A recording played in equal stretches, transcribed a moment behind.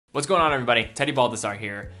What's going on, everybody? Teddy Baldassarre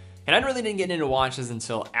here. And I really didn't get into watches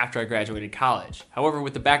until after I graduated college. However,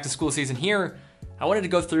 with the back to school season here, I wanted to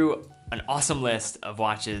go through an awesome list of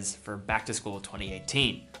watches for back to school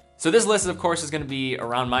 2018. So this list, of course, is going to be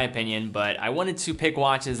around my opinion, but I wanted to pick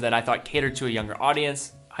watches that I thought catered to a younger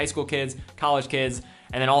audience, high school kids, college kids,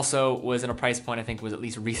 and then also was in a price point I think was at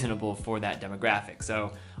least reasonable for that demographic.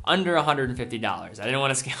 So under $150. I didn't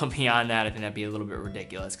want to scale beyond that. I think that'd be a little bit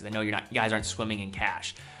ridiculous because I know you guys aren't swimming in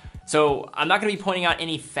cash. So I'm not going to be pointing out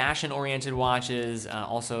any fashion-oriented watches.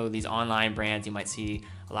 Also, these online brands you might see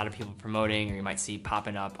a lot of people promoting, or you might see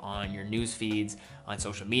popping up on your news feeds on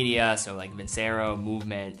social media. So like Vincero,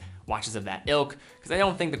 Movement, watches of that ilk, because I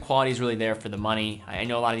don't think the quality is really there for the money. I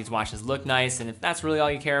know a lot of these watches look nice, and if that's really all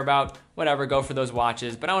you care about, whatever, go for those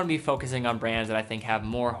watches. But I want to be focusing on brands that I think have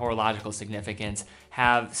more horological significance,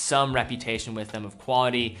 have some reputation with them of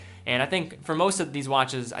quality. And I think for most of these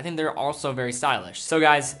watches, I think they're also very stylish. So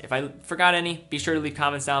guys, if I forgot any, be sure to leave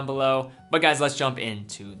comments down below. But guys, let's jump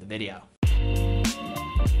into the video.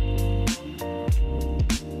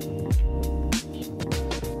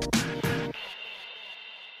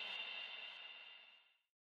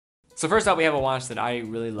 So first up, we have a watch that I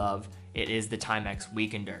really love. It is the Timex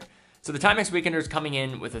Weekender. So the Timex Weekender is coming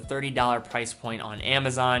in with a $30 price point on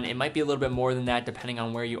Amazon. It might be a little bit more than that depending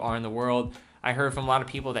on where you are in the world. I heard from a lot of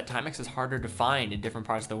people that Timex is harder to find in different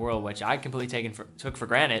parts of the world, which I completely took for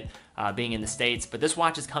granted being in the States. But this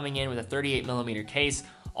watch is coming in with a 38mm case,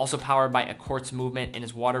 also powered by a quartz movement, and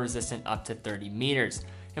is water resistant up to 30 meters.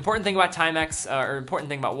 Important thing about Timex, or important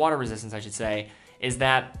thing about water resistance, I should say, is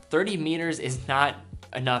that 30 meters is not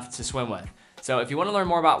enough to swim with. So if you want to learn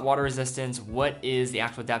more about water resistance, what is the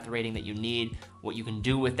actual depth rating that you need, what you can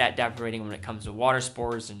do with that depth rating when it comes to water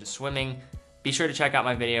sports and to swimming, be sure to check out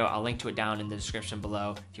my video. I'll link to it down in the description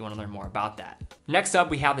below if you want to learn more about that. Next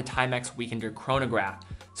up, we have the Timex Weekender Chronograph.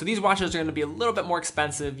 So these watches are going to be a little bit more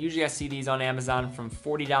expensive. Usually I see these on Amazon from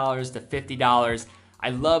 $40 to $50. I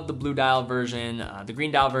love the blue dial version. The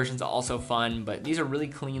green dial version is also fun, but these are really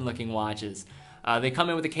clean looking watches. They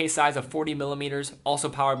come in with a case size of 40mm, also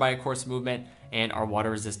powered by a quartz movement, and are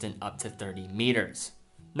water resistant up to 30 meters.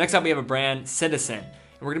 Next up, we have a brand, Citizen,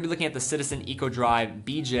 and we're gonna be looking at the Citizen EcoDrive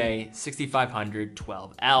BJ 6500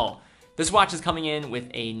 12L. This watch is coming in with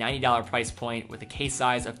a $90 price point with a case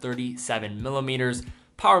size of 37mm,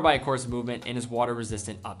 powered by a quartz movement, and is water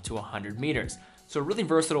resistant up to 100 meters. So a really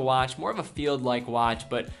versatile watch, more of a field-like watch,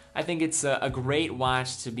 but I think it's a great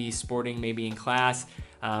watch to be sporting maybe in class.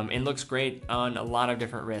 It looks great on a lot of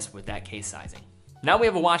different wrists with that case sizing. Now we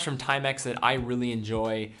have a watch from Timex that I really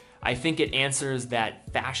enjoy. I think it answers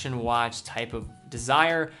that fashion watch type of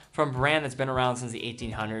desire from a brand that's been around since the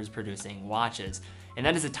 1800s producing watches, and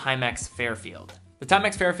that is the Timex Fairfield. The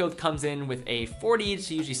Timex Fairfield comes in with a $40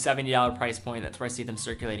 to usually $70 price point. That's where I see them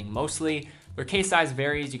circulating mostly. Their case size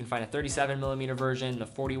varies. You can find a 37mm version, the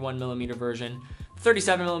 41mm version. The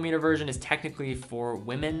 37mm version is technically for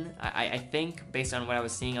women, I think, based on what I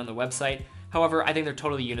was seeing on the website. However, I think they're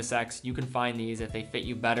totally unisex. You can find these. If they fit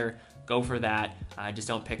you better, go for that. Just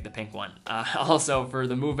don't pick the pink one. Also, for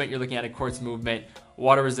the movement, you're looking at a quartz movement,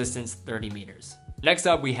 water resistance 30 meters. Next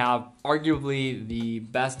up, we have arguably the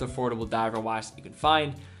best affordable diver watch that you can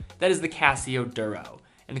find. That is the Casio Duro.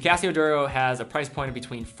 And the Casio Duro has a price point of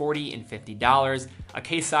between $40 and $50, a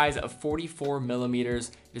case size of 44mm. It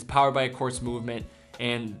is powered by a quartz movement,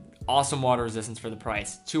 and awesome water resistance for the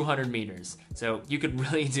price, 200 meters. So you could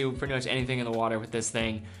really do pretty much anything in the water with this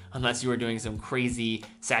thing, unless you were doing some crazy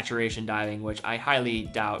saturation diving, which I highly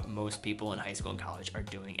doubt most people in high school and college are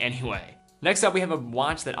doing anyway. Next up, we have a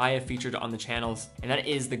watch that I have featured on the channels, and that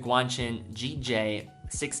is the Guanshin GJ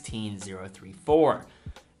 16034.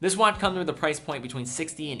 This watch comes with a price point between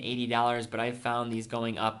 $60 and $80, but I've found these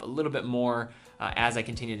going up a little bit more as I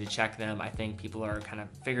continue to check them. I think people are kind of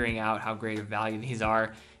figuring out how great of value these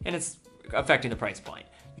are, and it's affecting the price point.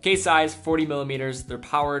 The case size, 40mm. They're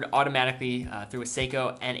powered automatically through a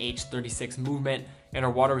Seiko NH36 movement and are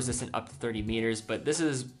water resistant up to 30 meters. But this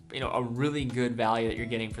is, a really good value that you're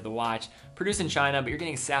getting for the watch. Produced in China, but you're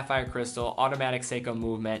getting sapphire crystal, automatic Seiko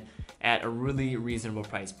movement at a really reasonable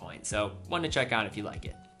price point. So one to check out if you like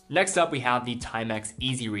it. Next up, we have the Timex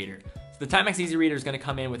Easy Reader. So the Timex Easy Reader is going to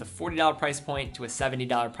come in with a $40 price point to a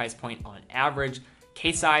 $70 price point on average.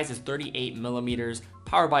 Case size is 38mm,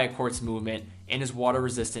 powered by a quartz movement, and is water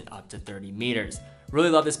resistant up to 30 meters. Really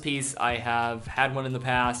love this piece. I have had one in the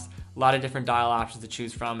past. A lot of different dial options to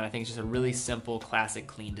choose from, and I think it's just a really simple, classic,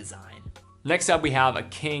 clean design. Next up, we have a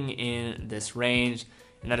king in this range,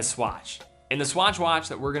 and that is Swatch. And the Swatch watch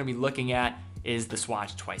that we're going to be looking at is the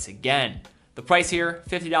Swatch Twice Again. The price here,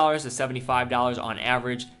 $50 to $75 on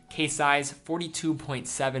average. Case size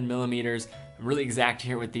 42.7 millimeters. I'm really exact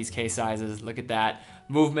here with these case sizes. Look at that.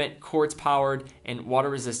 Movement, quartz powered, and water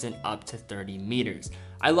resistant up to 30 meters.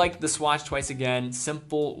 I like the swatch twice again.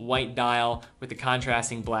 Simple white dial with the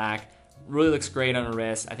contrasting black. Really looks great on a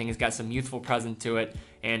wrist. I think it's got some youthful presence to it,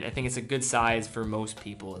 and I think it's a good size for most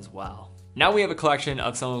people as well. Now we have a collection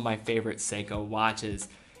of some of my favorite Seiko watches,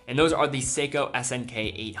 and those are the Seiko SNK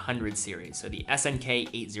 800 series. So the SNK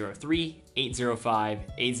 803, 805,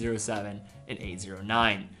 807, and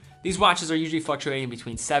 809. These watches are usually fluctuating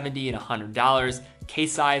between $70 and $100.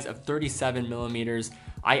 Case size of 37 millimeters.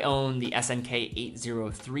 I own the SNK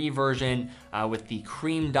 803 version with the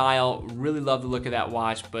cream dial. Really love the look of that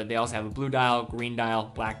watch, but they also have a blue dial, green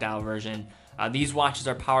dial, black dial version. These watches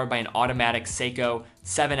are powered by an automatic Seiko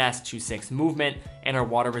 7S26 movement and are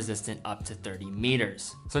water resistant up to 30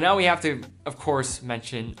 meters. So now we have to, of course,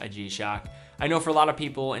 mention a G-Shock. I know for a lot of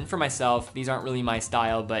people, and for myself, these aren't really my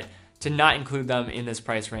style, but to not include them in this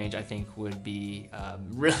price range, I think would be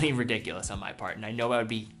really ridiculous on my part. And I know I would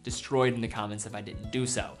be destroyed in the comments if I didn't do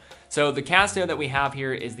so. So the Casio that we have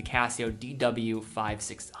here is the Casio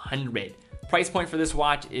DW5600. Price point for this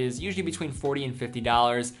watch is usually between $40 and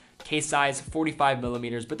 $50. Case size 45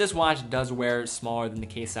 millimeters, but this watch does wear smaller than the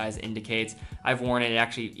case size indicates. I've worn it, it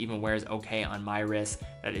actually even wears okay on my wrist.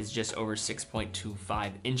 That is just over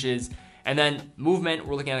 6.25 inches. And then movement,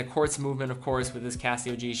 we're looking at a quartz movement, of course, with this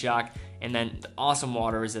Casio G-Shock, and then the awesome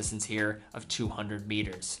water resistance here of 200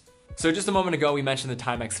 meters. So just a moment ago, we mentioned the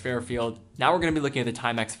Timex Fairfield. Now we're gonna be looking at the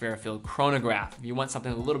Timex Fairfield chronograph. If you want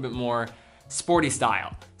something a little bit more sporty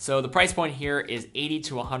style. So the price point here is $80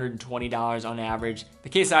 to $120 on average. The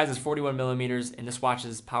case size is 41 millimeters, and this watch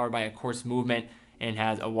is powered by a quartz movement and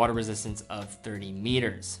has a water resistance of 30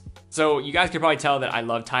 meters. So you guys can probably tell that I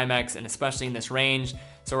love Timex, and especially in this range.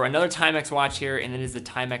 So another Timex watch here, and it is the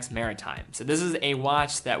Timex Maritime. So this is a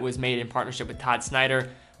watch that was made in partnership with Todd Snyder.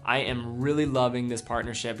 I am really loving this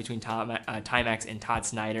partnership between Timex and Todd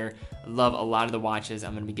Snyder. I love a lot of the watches.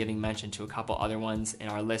 I'm gonna be giving mention to a couple other ones in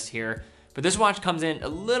our list here. But this watch comes in a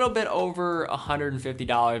little bit over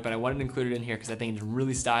 $150, but I wanted to include it in here because I think it's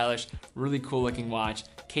really stylish, really cool looking watch.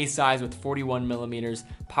 Case size with 41 millimeters,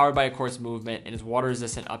 powered by a quartz movement, and is water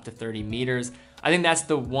resistant up to 30 meters. I think that's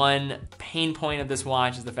the one pain point of this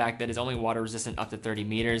watch, is the fact that it's only water resistant up to 30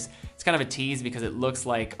 meters. It's kind of a tease because it looks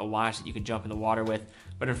like a watch that you could jump in the water with,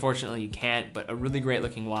 but unfortunately you can't. But a really great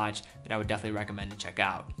looking watch that I would definitely recommend to check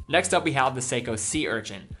out. Next up, we have the Seiko Sea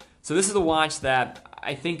Urchin. So this is a watch that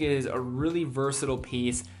I think is a really versatile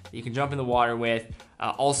piece that you can jump in the water with.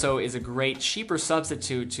 Also is a great cheaper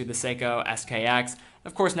substitute to the Seiko SKX.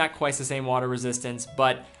 Of course, not quite the same water resistance,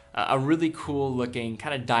 but a really cool looking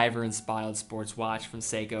kind of diver inspired sports watch from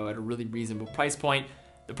Seiko at a really reasonable price point.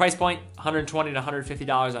 The price point, $120 to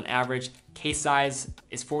 $150 on average. Case size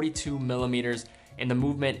is 42 millimeters, and the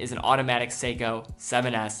movement is an automatic Seiko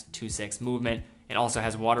 7S26 movement, and also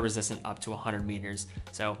has water resistant up to 100 meters.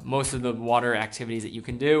 So most of the water activities that you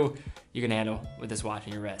can do, you can handle with this watch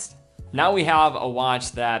on your wrist. Now we have a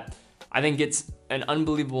watch that I think gets an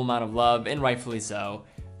unbelievable amount of love, and rightfully so.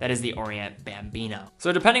 That is the Orient Bambino.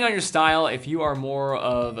 So depending on your style, if you are more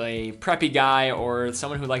of a preppy guy or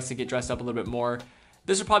someone who likes to get dressed up a little bit more,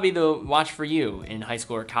 this will probably be the watch for you in high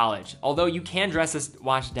school or college. Although you can dress this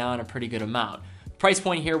watch down a pretty good amount. Price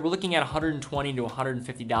point here, we're looking at $120 to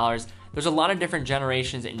 $150. There's a lot of different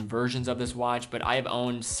generations and versions of this watch, but I have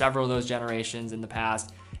owned several of those generations in the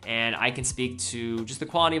past, and I can speak to just the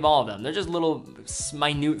quality of all of them. They're just little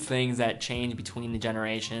minute things that change between the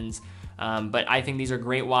generations, but I think these are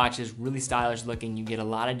great watches, really stylish looking. You get a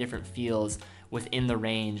lot of different feels within the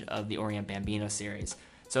range of the Orient Bambino series.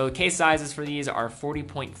 So the case sizes for these are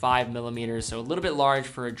 40.5 millimeters, so a little bit large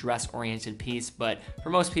for a dress-oriented piece, but for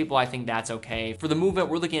most people, I think that's okay. For the movement,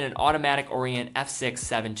 we're looking at an automatic Orient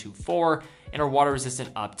F6724 and are water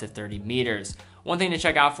resistant up to 30 meters. One thing to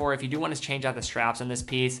check out for, if you do want to change out the straps on this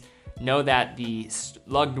piece, know that the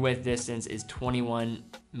lugged width distance is 21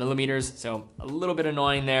 millimeters, so a little bit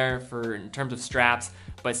annoying there in terms of straps,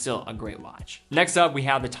 but still a great watch. Next up, we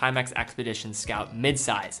have the Timex Expedition Scout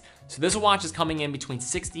midsize. So this watch is coming in between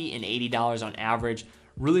 $60 and $80 on average.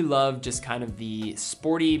 Really love just kind of the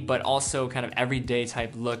sporty, but also kind of everyday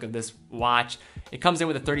type look of this watch. It comes in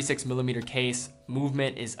with a 36 millimeter case.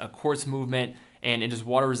 Movement is a quartz movement, and it is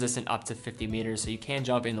water resistant up to 50 meters, so you can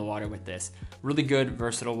jump in the water with this. Really good,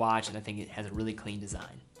 versatile watch, and I think it has a really clean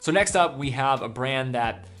design. So next up, we have a brand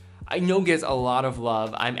that I know gets a lot of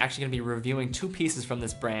love. I'm actually gonna be reviewing two pieces from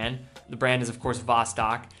this brand. The brand is, of course,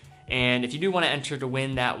 Vostok. And if you do want to enter to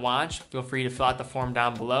win that watch, feel free to fill out the form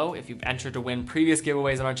down below. If you've entered to win previous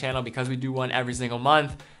giveaways on our channel, because we do one every single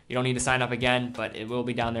month, You don't need to sign up again, but it will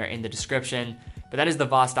be down there in the description. But that is the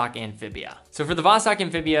Vostok Amphibia. So for the Vostok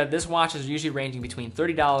Amphibia, this watch is usually ranging between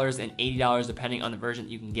 $30 and $80 depending on the version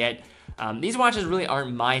that you can get. These watches really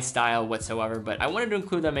aren't my style whatsoever, but I wanted to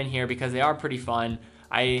include them in here because they are pretty fun.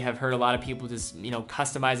 I have heard a lot of people just,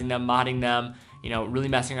 customizing them, modding them, really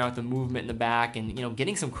messing around with the movement in the back and,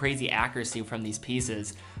 getting some crazy accuracy from these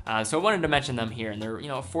pieces. So I wanted to mention them here, and they're,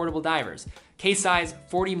 affordable divers. Case size,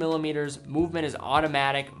 40 millimeters, movement is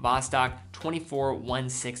automatic, Vostok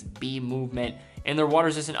 2416B movement, and they're water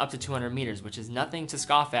resistant up to 200 meters, which is nothing to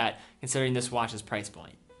scoff at considering this watch's price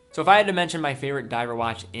point. So if I had to mention my favorite diver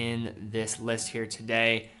watch in this list here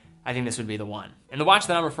today, I think this would be the one. And the watch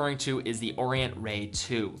that I'm referring to is the Orient Ray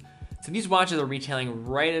 2. So these watches are retailing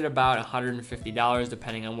right at about $150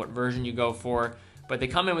 depending on what version you go for, but they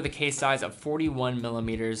come in with a case size of 41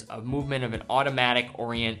 millimeters of movement of an automatic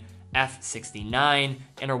Orient F69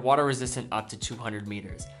 and are water resistant up to 200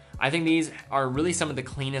 meters. I think these are really some of the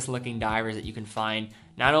cleanest looking divers that you can find,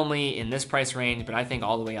 not only in this price range, but I think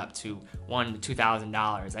all the way up to $1,000 to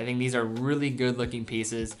 $2,000. I think these are really good looking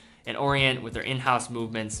pieces, and Orient, with their in-house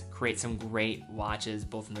movements, create some great watches,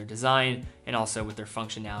 both in their design and also with their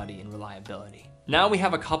functionality and reliability. Now we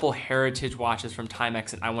have a couple heritage watches from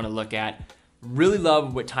Timex that I want to look at. Really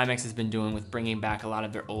love what Timex has been doing with bringing back a lot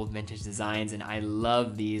of their old vintage designs, and I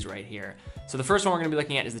love these right here. So the first one we're going to be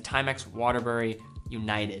looking at is the Timex Waterbury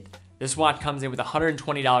United. This watch comes in with a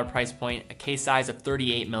 $120 price point, a case size of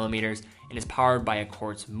 38 millimeters, and is powered by a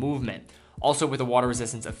quartz movement. Also with a water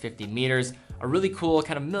resistance of 50 meters, a really cool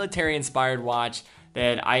kind of military inspired watch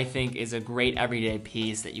that I think is a great everyday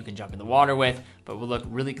piece that you can jump in the water with, but will look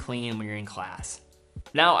really clean when you're in class.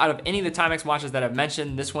 Now, out of any of the Timex watches that I've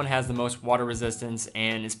mentioned, this one has the most water resistance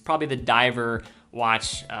and is probably the diver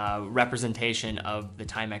watch representation of the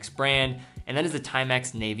Timex brand, and that is the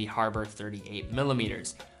Timex Navy Harbor 38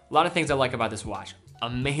 millimeters. A lot of things I like about this watch.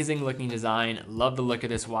 Amazing looking design, love the look of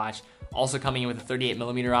this watch. Also coming in with a 38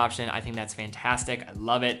 millimeter option, I think that's fantastic, I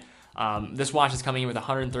love it. This watch is coming in with a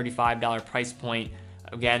 $135 price point.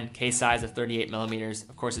 Again, case size of 38 millimeters.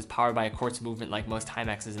 Of course, it's powered by a quartz movement like most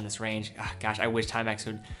Timexes in this range. Gosh, I wish Timex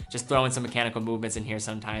would just throw in some mechanical movements in here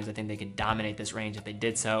sometimes. I think they could dominate this range if they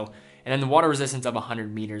did so. And then the water resistance of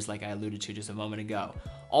 100 meters like I alluded to just a moment ago.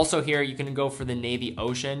 Also here, you can go for the Navy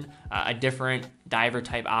Ocean, a different diver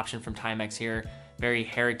type option from Timex here. Very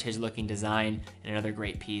heritage looking design, and another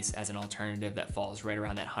great piece as an alternative that falls right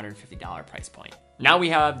around that $150 price point. Now we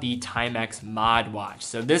have the Timex Mod watch.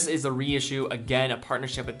 So this is a reissue, again, a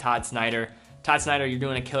partnership with Todd Snyder. Todd Snyder, you're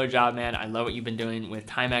doing a killer job, man. I love what you've been doing with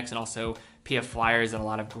Timex and also PF Flyers and a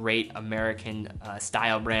lot of great American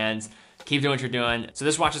style brands. Keep doing what you're doing. So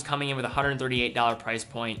this watch is coming in with a $138 price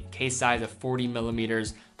point, case size of 40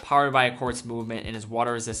 millimeters, powered by a quartz movement, and is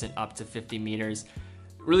water resistant up to 50 meters.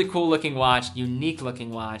 Really cool looking watch, unique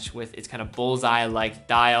looking watch with its kind of bullseye-like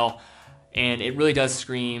dial, and it really does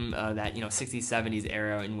scream that 60s, 70s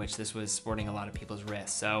era in which this was sporting a lot of people's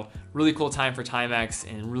wrists. So really cool time for Timex,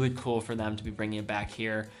 and really cool for them to be bringing it back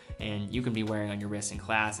here, and you can be wearing on your wrist in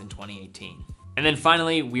class in 2018. And then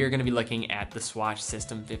finally, we are going to be looking at the Swatch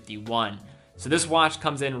System 51. So this watch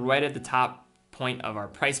comes in right at the top point of our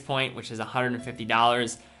price point, which is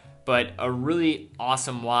 $150. But a really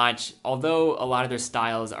awesome watch. Although a lot of their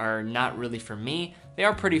styles are not really for me, they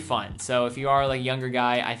are pretty fun. So if you are like a younger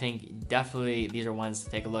guy, I think definitely these are ones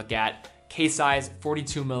to take a look at. Case size,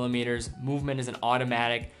 42 millimeters. Movement is an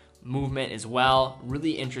automatic movement as well.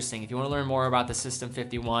 Really interesting. If you want to learn more about the System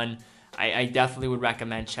 51, I definitely would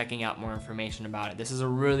recommend checking out more information about it. This is a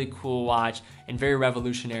really cool watch and very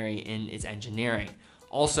revolutionary in its engineering.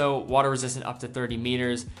 Also, water resistant up to 30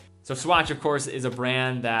 meters. So Swatch, of course, is a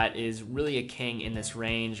brand that is really a king in this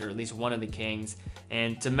range, or at least one of the kings.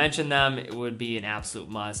 And to mention them, it would be an absolute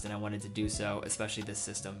must, and I wanted to do so, especially the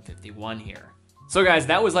System 51 here. So guys,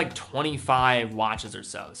 that was like 25 watches or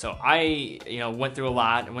so. So I, went through a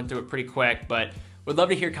lot and went through it pretty quick, but would love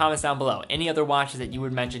to hear comments down below. Any other watches that you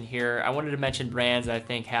would mention here? I wanted to mention brands that I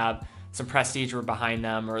think have some prestige behind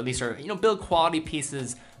them, or at least are, build quality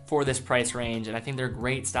pieces for this price range. And I think they're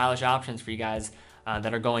great stylish options for you guys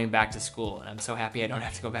that are going back to school. And I'm so happy I don't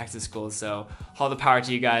have to go back to school. So all the power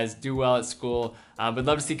to you guys. Do well at school. But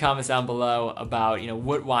love to see comments down below about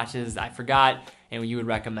what watches I forgot and what you would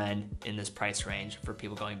recommend in this price range for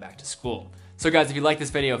people going back to school. So guys, if you liked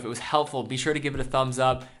this video, if it was helpful, be sure to give it a thumbs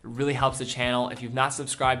up. It really helps the channel. If you've not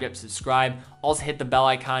subscribed yet, subscribe. Also hit the bell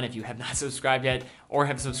icon if you have not subscribed yet, or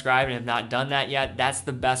have subscribed and have not done that yet. That's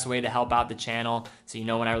the best way to help out the channel, so you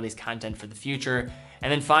know when I release content for the future.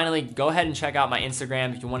 And then finally, go ahead and check out my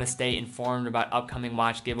Instagram if you want to stay informed about upcoming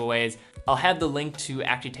watch giveaways. I'll have the link to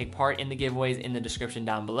actually take part in the giveaways in the description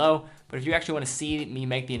down below. But if you actually want to see me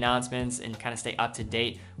make the announcements and kind of stay up to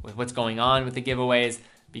date with what's going on with the giveaways,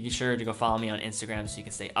 be sure to go follow me on Instagram so you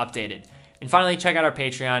can stay updated. And finally, check out our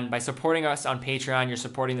Patreon. By supporting us on Patreon, you're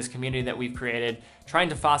supporting this community that we've created, trying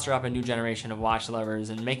to foster up a new generation of watch lovers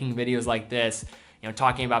and making videos like this,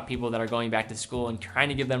 talking about people that are going back to school and trying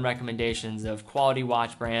to give them recommendations of quality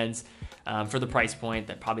watch brands for the price point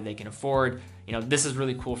that probably they can afford. This is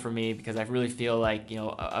really cool for me because I really feel like,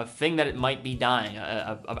 a thing that it might be dying,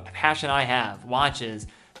 a passion I have, watches,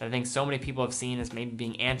 that I think so many people have seen as maybe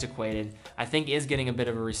being antiquated, I think is getting a bit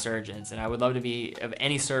of a resurgence. And I would love to be of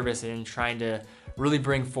any service in trying to really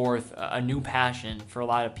bring forth a new passion for a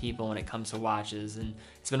lot of people when it comes to watches. And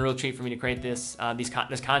it's been a real treat for me to create this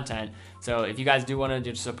content. So if you guys do want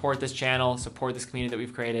to support this channel, support this community that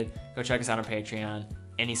we've created, go check us out on Patreon.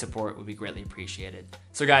 Any support would be greatly appreciated.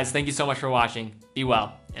 So guys, thank you so much for watching. Be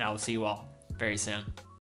well, and I will see you all very soon.